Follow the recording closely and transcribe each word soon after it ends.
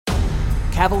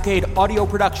Cavalcade Audio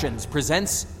Productions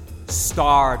presents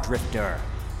Star Drifter,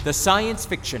 the science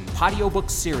fiction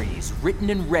audiobook series written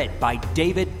and read by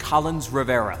David Collins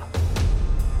Rivera.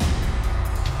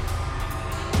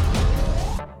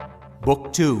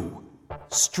 Book 2,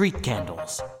 Street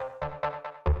Candles.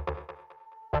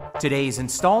 Today's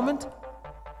installment,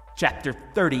 Chapter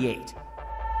 38.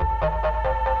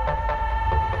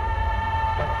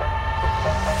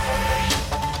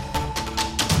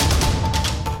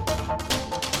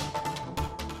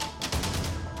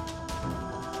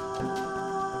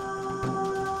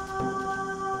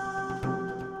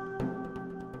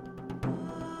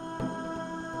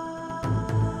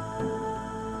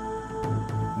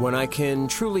 When I can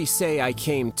truly say I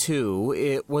came to,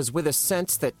 it was with a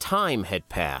sense that time had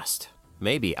passed,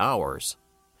 maybe hours.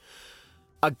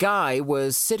 A guy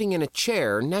was sitting in a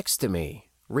chair next to me,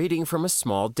 reading from a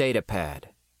small datapad.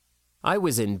 I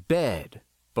was in bed,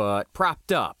 but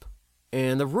propped up,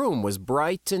 and the room was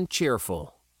bright and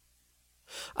cheerful.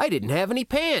 I didn't have any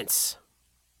pants.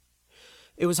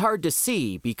 It was hard to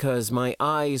see because my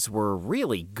eyes were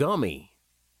really gummy.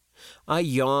 I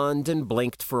yawned and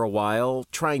blinked for a while,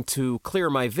 trying to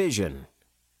clear my vision.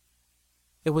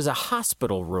 It was a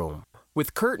hospital room,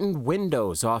 with curtained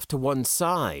windows off to one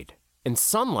side, and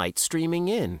sunlight streaming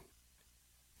in.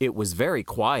 It was very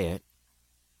quiet.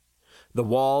 The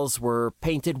walls were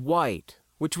painted white,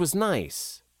 which was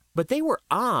nice, but they were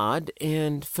odd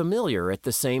and familiar at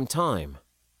the same time.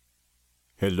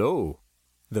 "Hello,"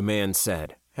 the man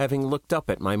said, having looked up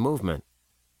at my movement.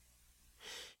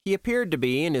 He appeared to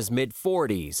be in his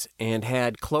mid-40s and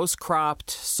had close-cropped,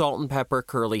 salt-and-pepper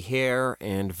curly hair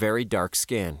and very dark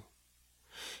skin.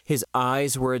 His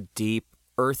eyes were a deep,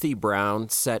 earthy brown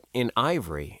set in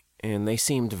ivory, and they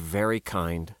seemed very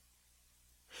kind.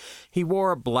 He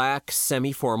wore a black,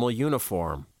 semi-formal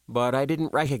uniform, but I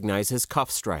didn't recognize his cuff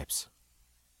stripes.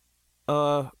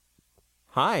 Hi.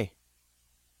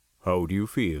 How do you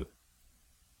feel?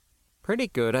 Pretty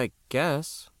good, I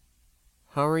guess.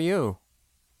 How are you?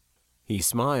 He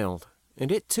smiled,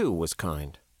 and it too was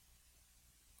kind.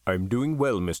 I'm doing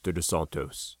well, Mr. De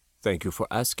Santos. Thank you for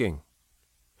asking.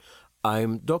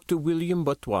 I'm Dr. William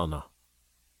Botswana.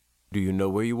 Do you know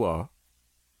where you are?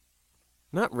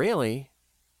 Not really.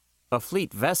 A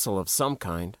fleet vessel of some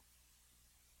kind.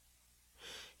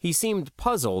 He seemed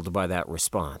puzzled by that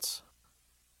response.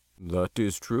 That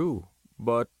is true,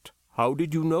 but how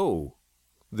did you know?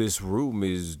 This room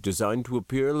is designed to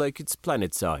appear like it's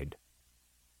planetside.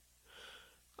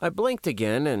 I blinked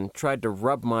again and tried to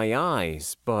rub my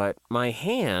eyes, but my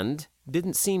hand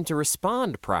didn't seem to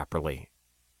respond properly.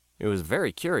 It was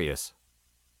very curious.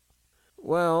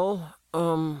 Well,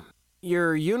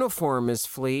 your uniform is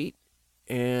fleet,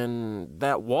 and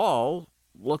that wall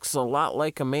looks a lot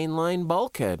like a mainline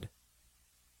bulkhead.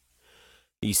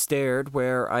 He stared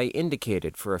where I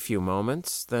indicated for a few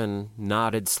moments, then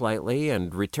nodded slightly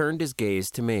and returned his gaze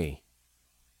to me.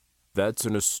 That's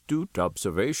an astute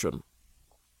observation.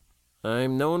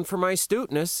 I'm known for my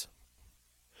astuteness.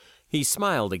 He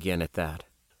smiled again at that.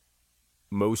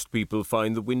 Most people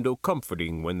find the window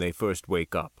comforting when they first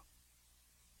wake up.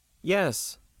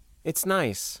 Yes, it's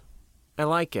nice. I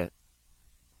like it.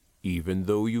 Even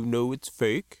though you know it's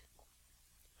fake?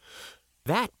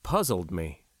 That puzzled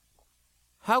me.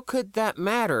 How could that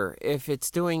matter if it's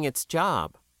doing its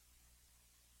job?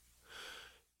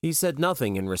 He said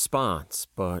nothing in response,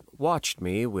 but watched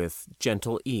me with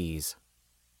gentle ease.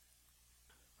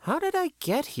 How did I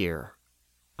get here?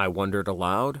 I wondered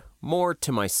aloud, more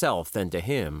to myself than to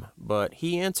him, but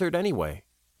he answered anyway.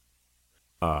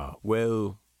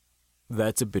 Well,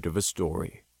 that's a bit of a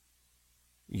story.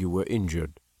 You were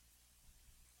injured.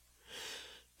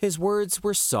 His words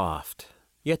were soft,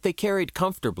 yet they carried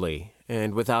comfortably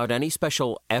and without any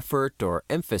special effort or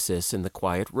emphasis in the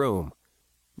quiet room.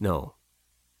 No,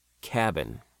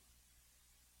 cabin.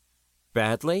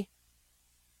 Badly?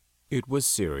 It was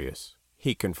serious,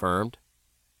 he confirmed.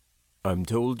 I'm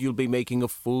told you'll be making a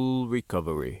full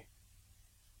recovery.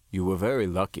 You were very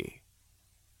lucky.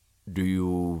 Do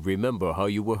you remember how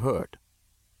you were hurt?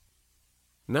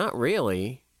 Not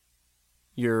really.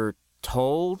 You're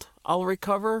told I'll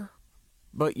recover?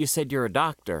 But you said you're a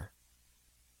doctor.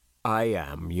 I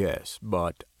am, yes,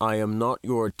 but I am not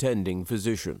your attending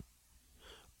physician.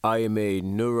 I am a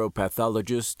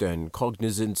neuropathologist and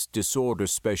cognizance disorder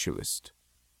specialist.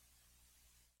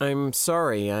 I'm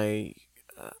sorry,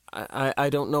 I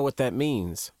don't know what that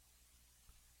means.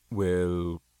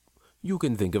 Well, you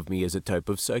can think of me as a type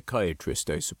of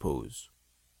psychiatrist, I suppose.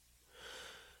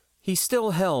 He still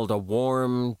held a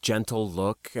warm, gentle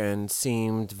look and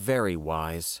seemed very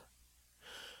wise.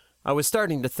 I was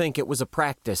starting to think it was a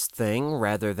practiced thing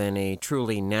rather than a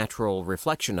truly natural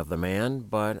reflection of the man,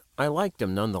 but I liked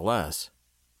him nonetheless.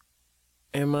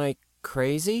 Am I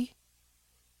crazy?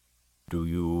 Do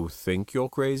you think you're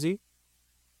crazy?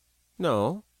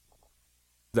 No.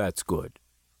 That's good.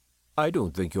 I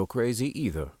don't think you're crazy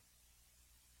either.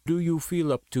 Do you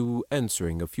feel up to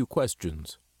answering a few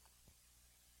questions?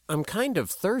 I'm kind of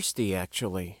thirsty,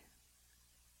 actually.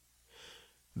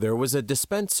 There was a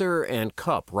dispenser and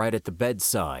cup right at the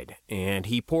bedside, and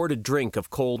he poured a drink of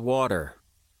cold water.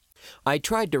 I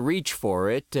tried to reach for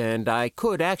it, and I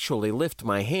could actually lift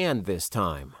my hand this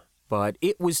time, but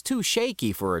it was too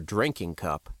shaky for a drinking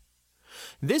cup.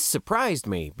 This surprised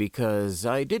me because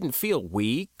I didn't feel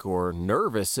weak or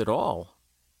nervous at all.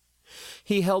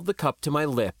 He held the cup to my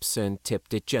lips and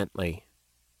tipped it gently.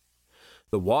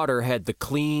 The water had the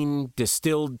clean,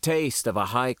 distilled taste of a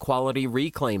high-quality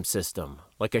reclaim system,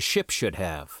 like a ship should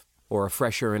have, or a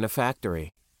fresher in a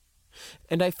factory.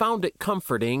 And I found it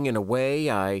comforting in a way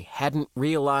I hadn't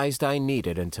realized I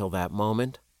needed until that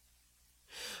moment.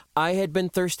 I had been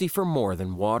thirsty for more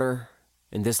than water,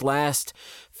 and this last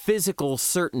physical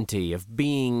certainty of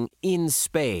being in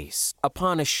space,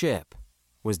 upon a ship,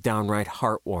 was downright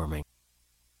heartwarming.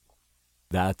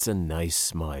 That's a nice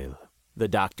smile, the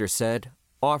doctor said,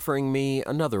 offering me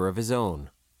another of his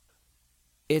own.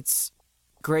 It's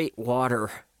great water.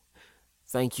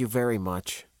 Thank you very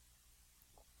much.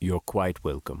 You're quite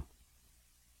welcome.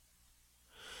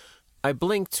 I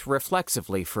blinked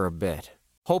reflexively for a bit,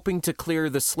 hoping to clear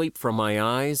the sleep from my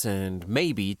eyes and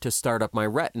maybe to start up my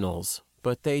retinals,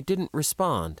 but they didn't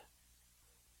respond.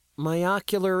 My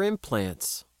ocular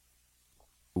implants.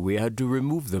 We had to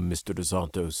remove them, Mr. Dos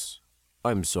Santos.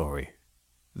 I'm sorry.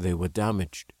 They were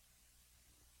damaged.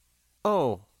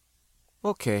 Oh,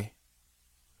 okay.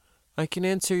 I can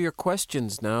answer your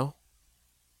questions now.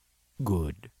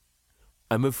 Good.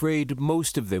 I'm afraid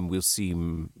most of them will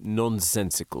seem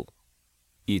nonsensical.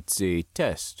 It's a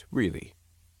test, really.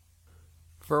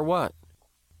 For what?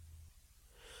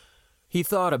 He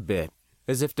thought a bit,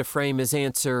 as if to frame his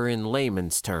answer in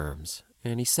layman's terms,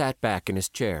 and he sat back in his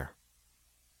chair.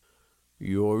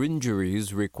 Your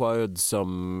injuries required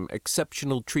some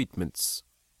exceptional treatments.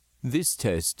 This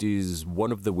test is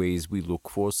one of the ways we look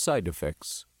for side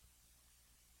effects.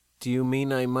 Do you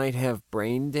mean I might have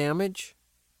brain damage?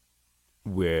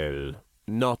 Well,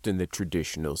 not in the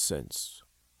traditional sense.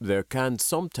 There can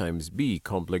sometimes be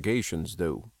complications,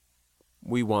 though.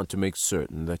 We want to make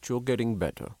certain that you're getting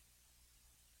better.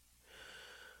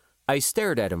 I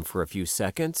stared at him for a few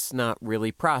seconds, not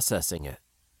really processing it,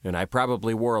 and I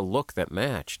probably wore a look that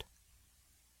matched.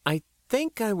 I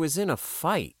think I was in a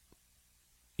fight.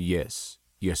 Yes,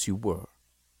 you were.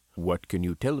 What can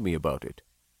you tell me about it?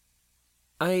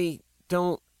 I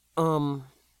don't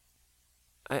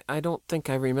think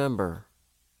I remember.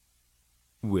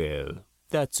 Well,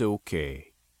 that's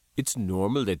okay. It's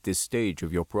normal at this stage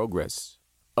of your progress.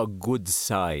 A good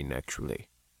sign, actually.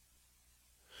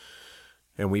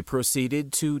 And we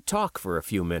proceeded to talk for a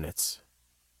few minutes.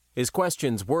 His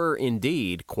questions were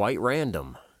indeed quite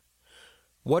random.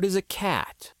 What is a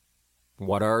cat?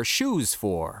 What are shoes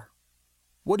for?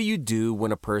 What do you do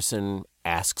when a person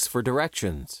asks for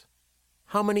directions?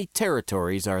 How many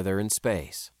territories are there in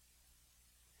space?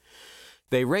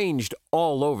 They ranged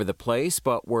all over the place,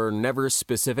 but were never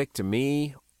specific to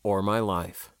me or my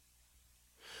life.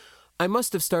 I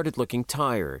must have started looking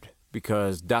tired,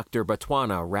 because Dr.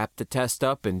 Batwana wrapped the test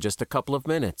up in just a couple of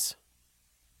minutes.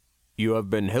 You have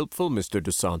been helpful, Mr.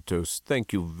 Dos Santos.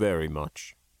 Thank you very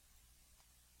much.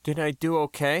 Did I do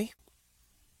okay?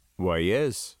 Why,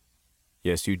 yes.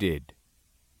 Yes, you did.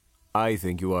 I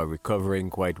think you are recovering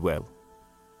quite well.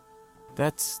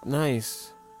 That's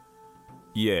nice.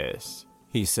 Yes,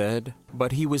 he said,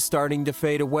 but he was starting to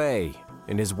fade away,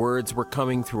 and his words were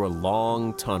coming through a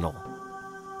long tunnel.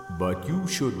 But you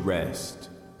should rest.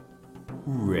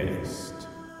 Rest.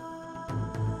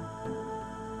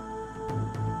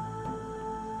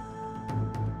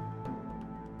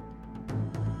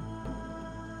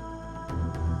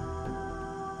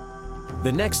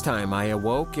 The next time I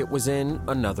awoke, it was in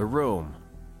another room.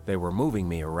 They were moving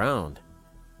me around.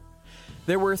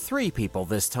 There were 3 people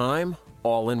this time,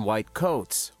 all in white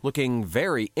coats, looking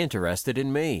very interested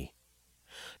in me.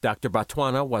 Dr.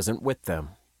 Batwana wasn't with them.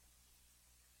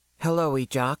 "Hello,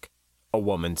 Ejoq," a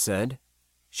woman said.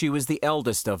 She was the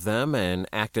eldest of them and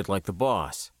acted like the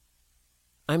boss.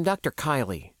 "I'm Dr.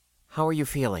 Kiley. How are you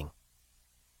feeling?"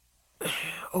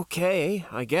 "Okay,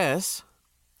 I guess.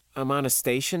 I'm on a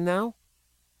station now?"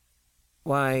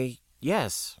 "Why,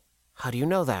 yes. How do you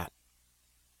know that?"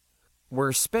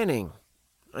 "We're spinning.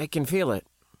 I can feel it."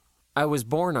 I was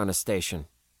born on a station.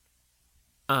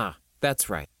 Ah, that's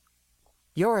right.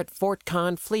 You're at Fort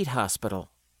Con Fleet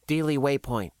Hospital, Dealey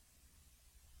Waypoint.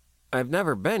 I've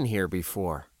never been here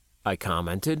before, I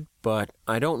commented, but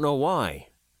I don't know why.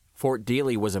 Fort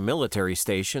Dealey was a military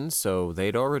station, so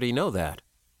they'd already know that.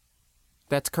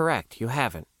 That's correct, you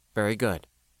haven't. Very good.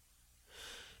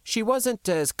 She wasn't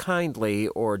as kindly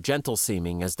or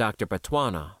gentle-seeming as Dr.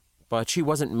 Botswana, but she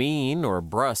wasn't mean or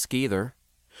brusque either.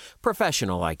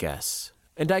 Professional, I guess,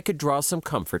 and I could draw some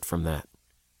comfort from that.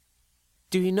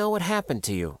 Do you know what happened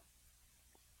to you?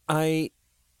 I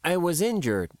was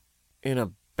injured in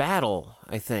a battle,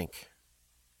 I think.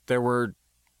 There were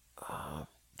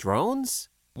drones?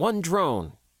 One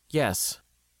drone, yes.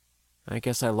 I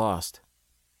guess I lost.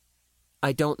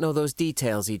 I don't know those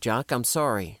details, Ejoq. I'm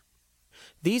sorry.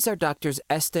 These are Doctors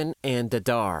Eston and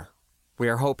Dadar. We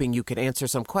are hoping you could answer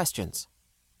some questions.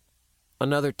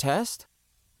 Another test?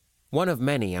 One of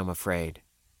many, I'm afraid.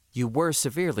 You were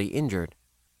severely injured.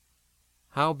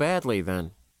 How badly,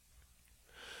 then?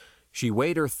 She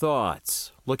weighed her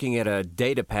thoughts, looking at a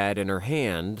datapad in her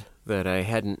hand that I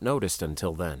hadn't noticed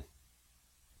until then.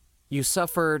 You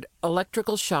suffered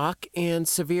electrical shock and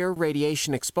severe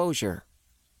radiation exposure.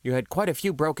 You had quite a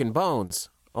few broken bones,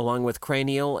 along with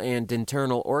cranial and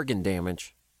internal organ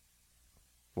damage.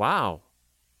 Wow.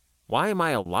 Why am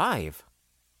I alive?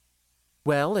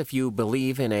 Well, if you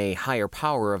believe in a higher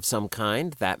power of some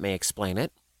kind, that may explain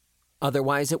it.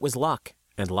 Otherwise, it was luck,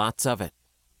 and lots of it.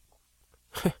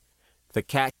 The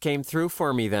cat came through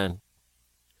for me then.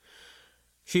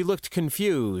 She looked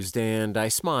confused, and I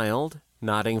smiled,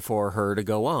 nodding for her to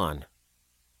go on.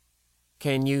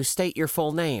 Can you state your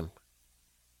full name?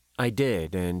 I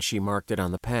did, and she marked it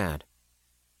on the pad.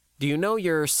 Do you know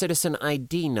your citizen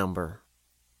ID number?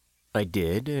 I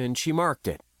did, and she marked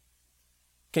it.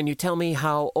 Can you tell me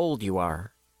how old you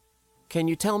are? Can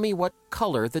you tell me what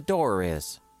color the door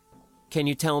is? Can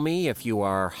you tell me if you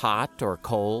are hot or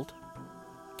cold?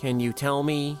 Can you tell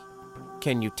me?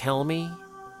 Can you tell me?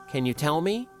 Can you tell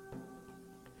me?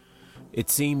 It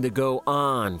seemed to go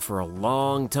on for a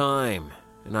long time,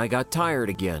 and I got tired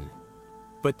again.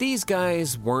 But these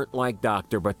guys weren't like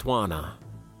Dr. Botswana.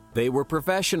 They were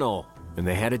professional, and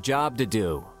they had a job to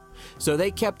do. So they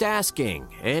kept asking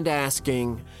and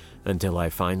asking until I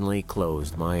finally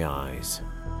closed my eyes.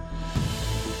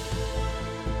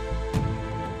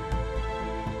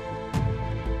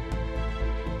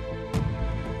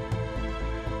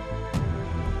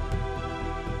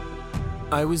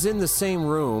 I was in the same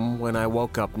room when I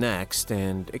woke up next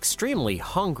and extremely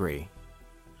hungry.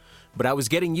 But I was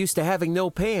getting used to having no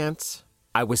pants.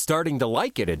 I was starting to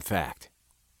like it, in fact.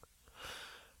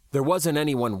 There wasn't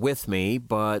anyone with me,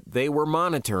 but they were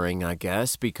monitoring, I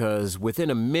guess, because within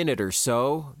a minute or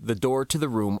so, the door to the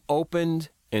room opened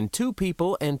and 2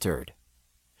 people entered.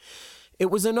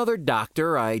 It was another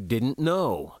doctor I didn't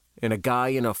know, and a guy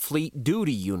in a fleet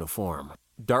duty uniform,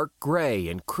 dark gray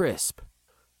and crisp.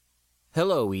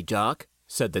 Hello, Ejoq,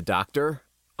 said the doctor,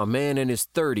 a man in his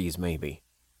 30s maybe.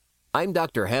 I'm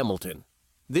Dr. Hamilton.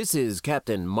 This is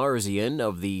Captain Marzian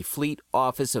of the Fleet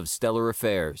Office of Stellar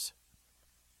Affairs.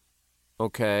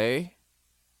 Okay.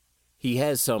 He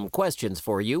has some questions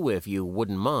for you if you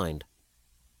wouldn't mind.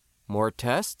 More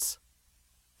tests?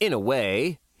 In a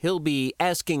way, he'll be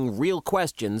asking real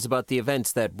questions about the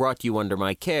events that brought you under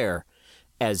my care.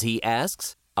 As he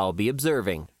asks, I'll be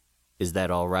observing. Is that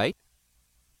all right?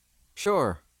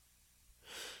 Sure.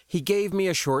 He gave me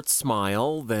a short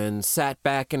smile, then sat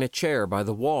back in a chair by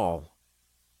the wall.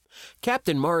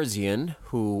 Captain Marzian,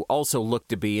 who also looked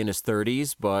to be in his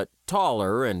 30s but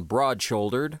taller and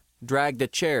broad-shouldered, dragged a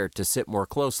chair to sit more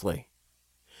closely.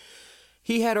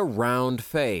 He had a round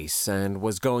face and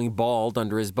was going bald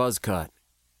under his buzz cut.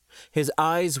 His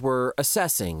eyes were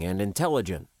assessing and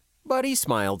intelligent, but he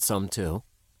smiled some too.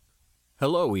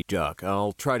 Hello, Ejoq.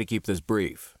 I'll try to keep this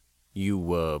brief.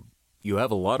 You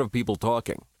have a lot of people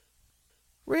talking.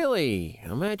 Really?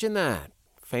 Imagine that.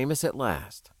 Famous at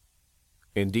last.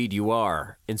 Indeed you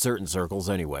are, in certain circles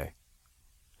anyway.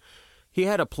 He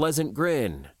had a pleasant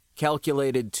grin,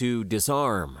 calculated to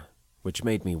disarm, which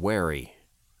made me wary.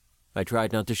 I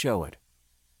tried not to show it.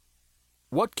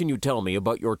 What can you tell me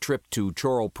about your trip to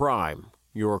Choral Prime,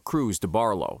 your cruise to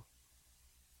Barlow?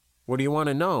 What do you want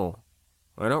to know?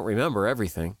 I don't remember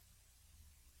everything.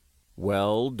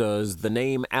 Well, does the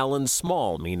name Alan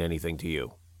Small mean anything to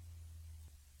you?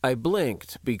 I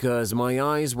blinked because my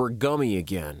eyes were gummy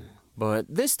again, but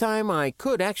this time I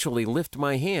could actually lift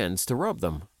my hands to rub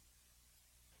them.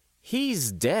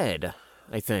 He's dead,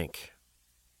 I think.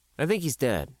 I think he's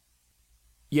dead.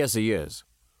 Yes, he is.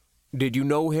 Did you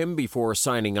know him before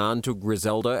signing on to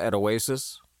Griselda at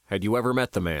Oasis? Had you ever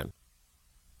met the man?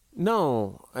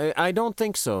 No, I don't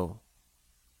think so.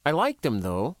 I liked him,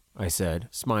 though, I said,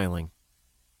 smiling.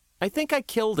 I think I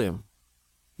killed him.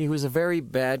 He was a very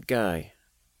bad guy.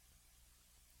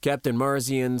 Captain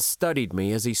Marzian studied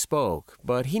me as he spoke,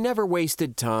 but he never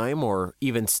wasted time or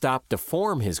even stopped to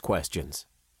form his questions.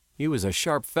 He was a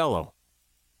sharp fellow.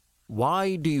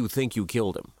 Why do you think you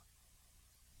killed him?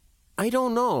 I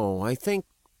don't know. I think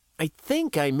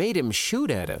I made him shoot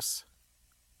at us.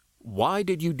 Why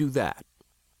did you do that?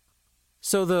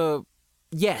 The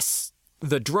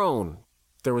drone.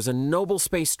 There was a Noble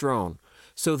Space drone.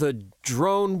 So the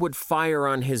drone would fire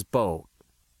on his boat.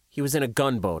 He was in a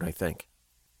gunboat, I think.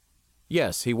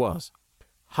 Yes, he was.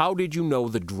 How did you know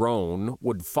the drone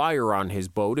would fire on his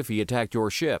boat if he attacked your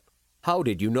ship? How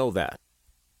did you know that?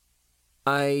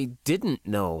 I didn't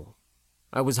know.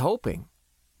 I was hoping.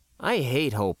 I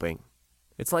hate hoping.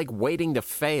 It's like waiting to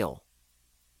fail.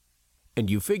 And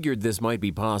you figured this might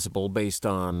be possible based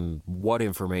on what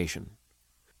information?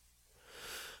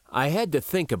 I had to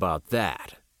think about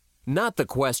that. Not the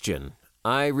question.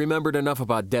 I remembered enough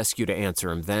about Descu to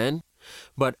answer him then,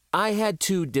 but I had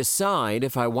to decide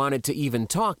if I wanted to even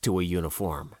talk to a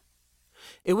uniform.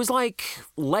 It was like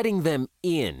letting them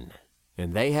in,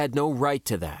 and they had no right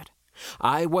to that.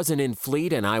 I wasn't in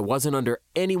fleet and I wasn't under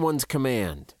anyone's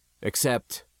command,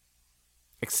 except...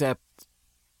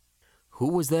 Who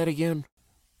was that again?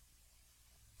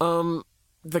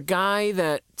 The guy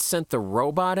that sent the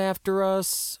robot after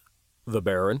us? The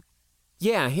Baron?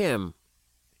 Yeah, him.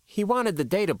 He wanted the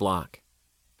data block.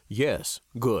 Yes,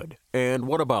 good. And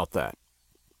what about that?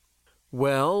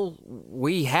 Well,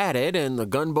 we had it and the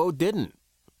gunboat didn't.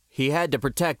 He had to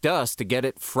protect us to get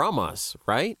it from us,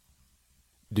 right?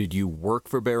 Did you work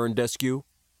for Baron Descu?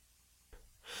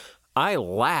 I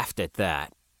laughed at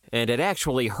that, and it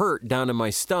actually hurt down in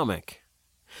my stomach.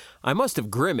 I must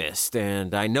have grimaced,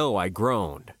 and I know I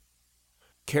groaned.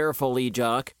 Careful,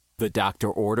 Ejoq, the doctor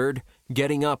ordered,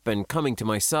 getting up and coming to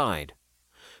my side.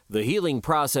 The healing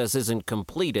process isn't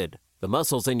completed. The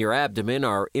muscles in your abdomen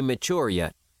are immature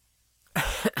yet.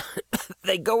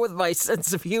 They go with my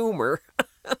sense of humor.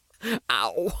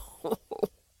 Ow.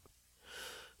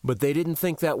 But they didn't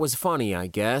think that was funny, I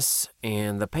guess,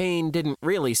 and the pain didn't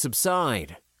really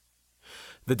subside.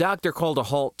 The doctor called a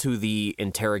halt to the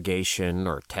interrogation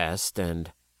or test,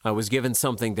 and I was given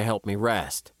something to help me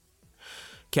rest.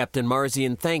 Captain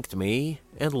Marzian thanked me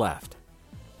and left.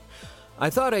 I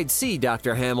thought I'd see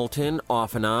Dr. Hamilton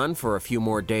off and on for a few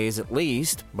more days at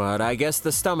least, but I guess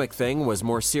the stomach thing was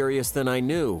more serious than I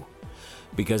knew,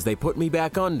 because they put me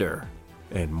back under,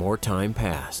 and more time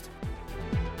passed.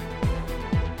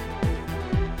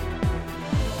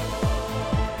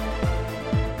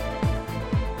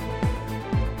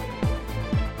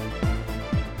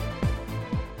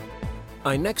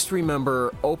 I next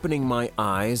remember opening my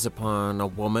eyes upon a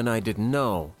woman I didn't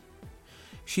know.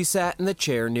 She sat in the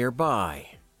chair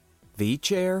nearby. The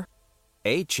chair?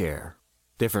 A chair.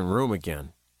 Different room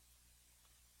again.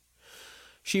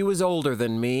 She was older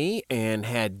than me and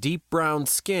had deep brown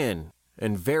skin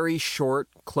and very short,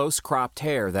 close-cropped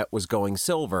hair that was going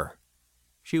silver.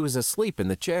 She was asleep in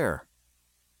the chair.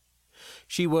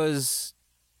 She was...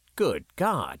 Good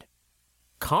God.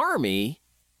 Carmy?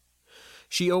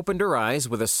 She opened her eyes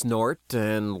with a snort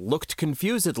and looked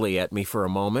confusedly at me for a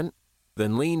moment,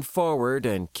 then leaned forward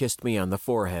and kissed me on the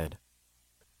forehead.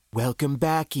 Welcome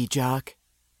back, Ejoq.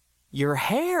 Your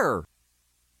hair!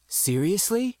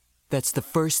 Seriously? That's the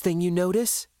first thing you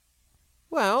notice?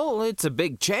 Well, it's a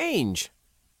big change.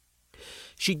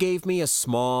 She gave me a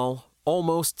small,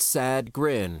 almost sad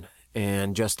grin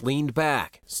and just leaned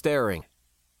back, staring.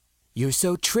 You're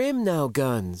so trim now,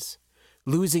 Guns.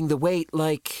 Losing the weight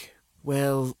like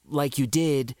you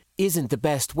did isn't the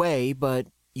best way, but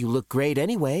you look great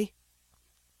anyway.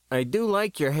 I do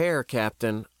like your hair,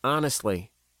 Captain,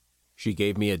 honestly. She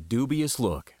gave me a dubious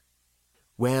look.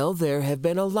 Well, there have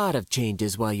been a lot of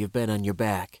changes while you've been on your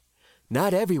back.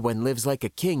 Not everyone lives like a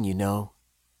king, you know.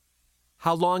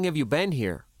 How long have you been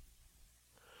here?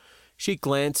 She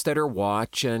glanced at her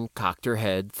watch and cocked her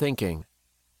head, thinking.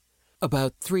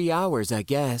 About 3 hours, I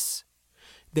guess.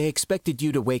 They expected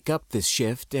you to wake up this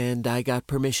shift, and I got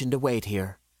permission to wait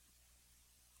here.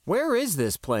 Where is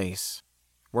this place?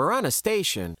 We're on a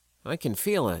station. I can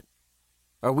feel it.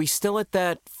 Are we still at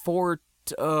that Fort,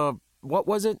 what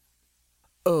was it?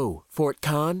 Oh, Fort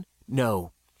Khan?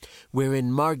 No. We're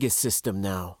in Margis system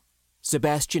now.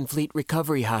 Sebastian Fleet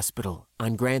Recovery Hospital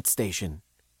on Grant Station.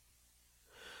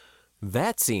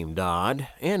 That seemed odd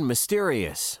and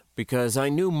mysterious, because I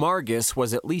knew Margis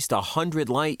was at least 100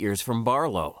 light years from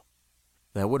Barlow.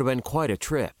 That would have been quite a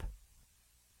trip.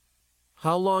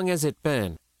 How long has it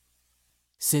been?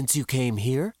 Since you came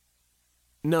here?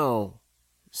 No,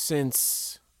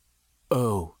 since...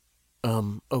 Oh,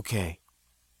 okay.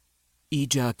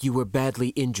 Ejoq, you were badly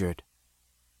injured.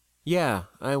 Yeah,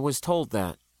 I was told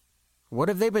that. What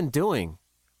have they been doing?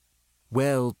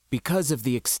 Well, because of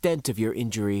the extent of your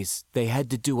injuries, they had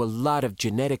to do a lot of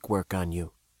genetic work on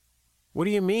you. What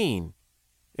do you mean?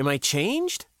 Am I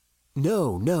changed?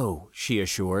 No, she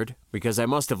assured, because I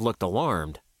must have looked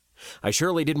alarmed. I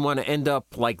surely didn't want to end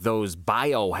up like those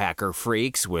biohacker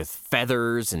freaks with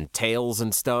feathers and tails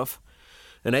and stuff.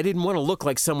 And I didn't want to look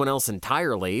like someone else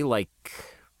entirely, like...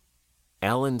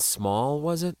 Alan Small,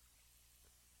 was it?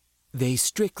 They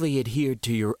strictly adhered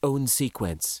to your own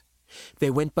sequence. They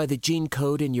went by the gene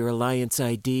code in your Alliance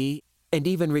ID, and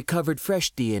even recovered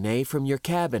fresh DNA from your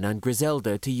cabin on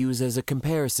Griselda to use as a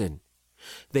comparison.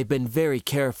 They've been very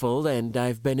careful, and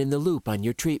I've been in the loop on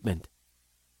your treatment.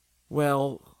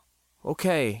 Well,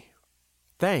 okay.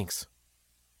 Thanks.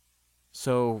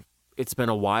 So, it's been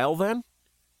a while then?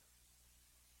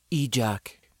 Ejoq,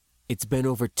 it's been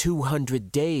over 200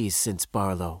 days since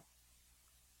Barlow.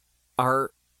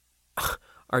 Are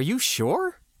you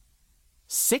sure?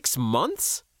 6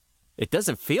 months? It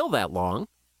doesn't feel that long.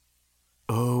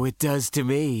 Oh, it does to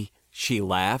me, she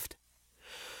laughed.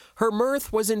 Her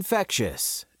mirth was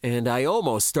infectious, and I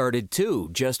almost started too,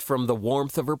 just from the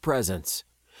warmth of her presence.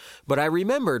 But I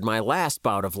remembered my last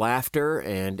bout of laughter,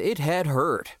 and it had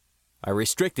hurt. I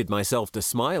restricted myself to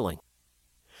smiling.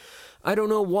 I don't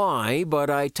know why, but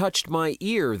I touched my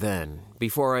ear then,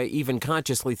 before I even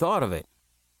consciously thought of it.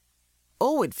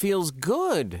 Oh, it feels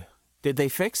good. Did they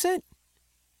fix it?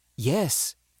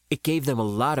 Yes. It gave them a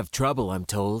lot of trouble, I'm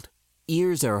told.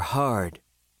 Ears are hard.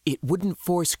 It wouldn't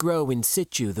force grow in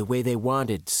situ the way they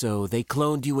wanted, so they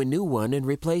cloned you a new one and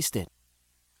replaced it.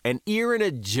 An ear in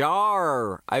a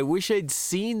jar! I wish I'd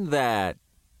seen that.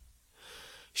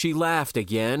 She laughed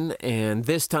again, and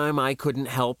this time I couldn't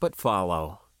help but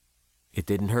follow. It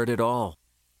didn't hurt at all.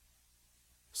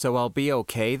 So I'll be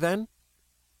okay then?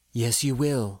 Yes, you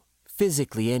will.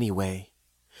 Physically, anyway.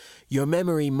 Your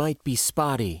memory might be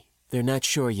spotty. They're not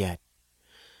sure yet.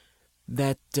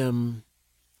 That's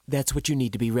what you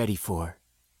need to be ready for.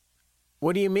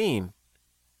 What do you mean?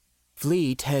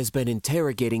 Fleet has been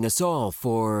interrogating us all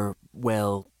for,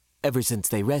 well, ever since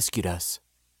they rescued us.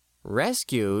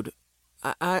 Rescued?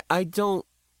 I don't...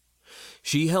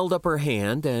 She held up her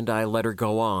hand, and I let her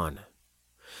go on.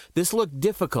 This looked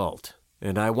difficult,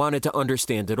 and I wanted to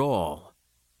understand it all.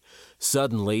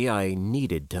 Suddenly, I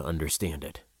needed to understand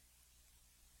it.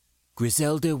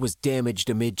 Griselda was damaged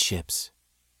amidships.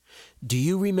 Do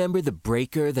you remember the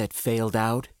breaker that failed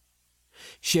out?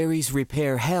 Sherry's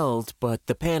repair held, but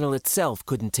the panel itself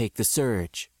couldn't take the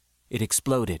surge. It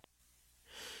exploded.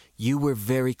 You were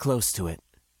very close to it.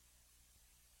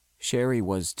 Sherry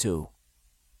was too.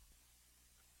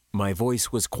 My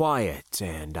voice was quiet,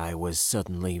 and I was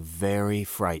suddenly very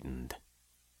frightened.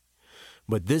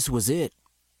 But this was it.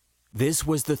 This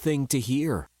was the thing to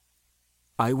hear.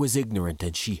 I was ignorant,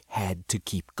 and she had to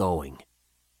keep going.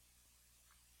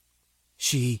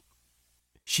 She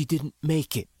didn't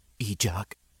make it,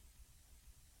 Ejoq.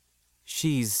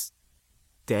 She's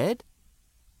dead?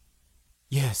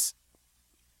 Yes.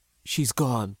 She's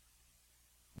gone.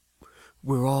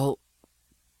 We're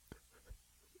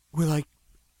like,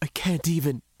 I can't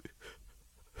even...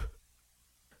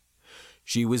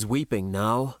 She was weeping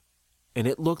now, and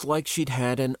it looked like she'd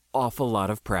had an awful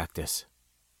lot of practice.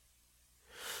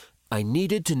 I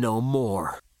needed to know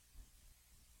more.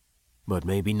 But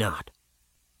maybe not.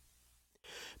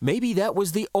 Maybe that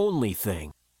was the only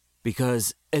thing,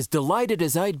 because as delighted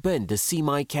as I'd been to see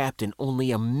my captain only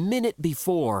a minute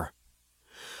before,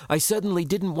 I suddenly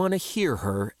didn't want to hear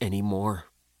her anymore.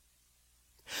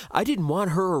 I didn't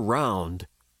want her around.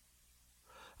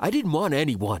 I didn't want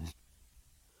anyone.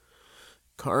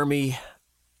 Carmi,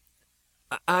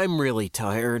 I'm really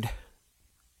tired.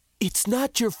 It's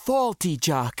not your fault,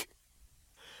 Ejoq.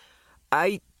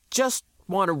 I just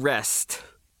want to rest.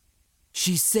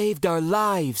 She saved our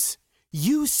lives.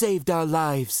 You saved our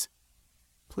lives.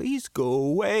 Please go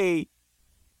away.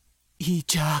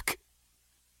 Ejoq.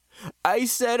 I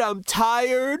said I'm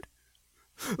tired.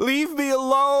 Leave me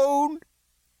alone.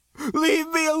 Leave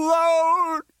me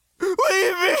alone.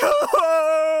 Leave me alone.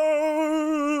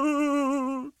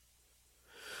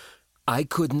 I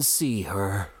couldn't see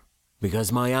her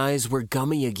because my eyes were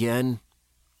gummy again.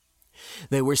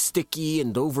 They were sticky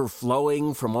and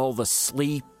overflowing from all the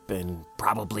sleep and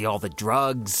probably all the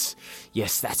drugs.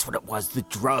 Yes, that's what it was, the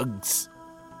drugs.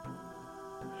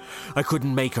 I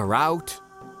couldn't make her out.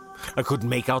 I couldn't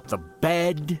make out the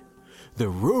bed, the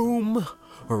room,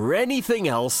 or anything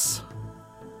else.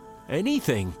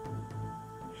 Anything.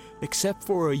 Except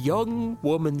for a young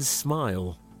woman's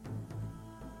smile.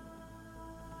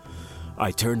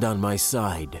 I turned on my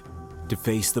side to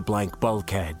face the blank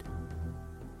bulkhead,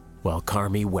 while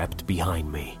Carmi wept behind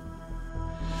me.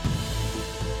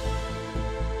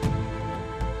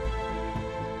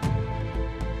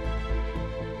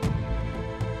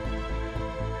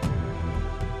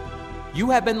 You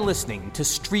have been listening to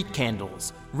Street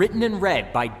Candles, written and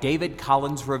read by David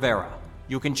Collins Rivera.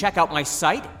 You can check out my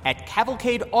site at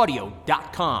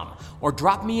cavalcadeaudio.com or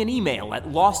drop me an email at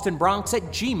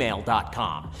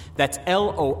lostnbronx@gmail.com. That's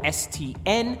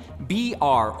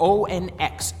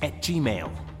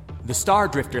LOSTNBRONX@gmail. The Star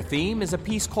Drifter theme is a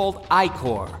piece called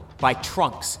Icor by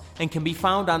Trunks and can be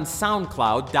found on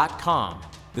SoundCloud.com.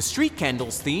 The Street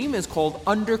Candles theme is called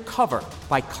Undercover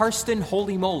by Karsten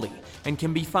Holy Moly and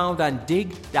can be found on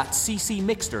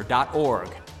dig.ccmixter.org.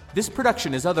 This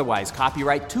production is otherwise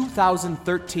copyright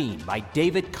 2013 by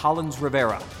David Collins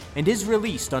Rivera and is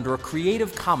released under a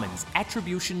Creative Commons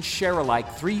Attribution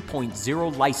Share-alike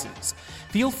 3.0 license.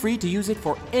 Feel free to use it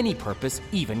for any purpose,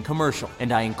 even commercial,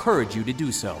 and I encourage you to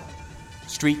do so.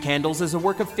 Street Candles is a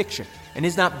work of fiction and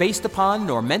is not based upon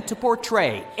nor meant to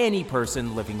portray any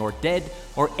person, living or dead,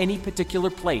 or any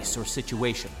particular place or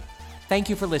situation. Thank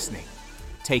you for listening.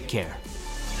 Take care.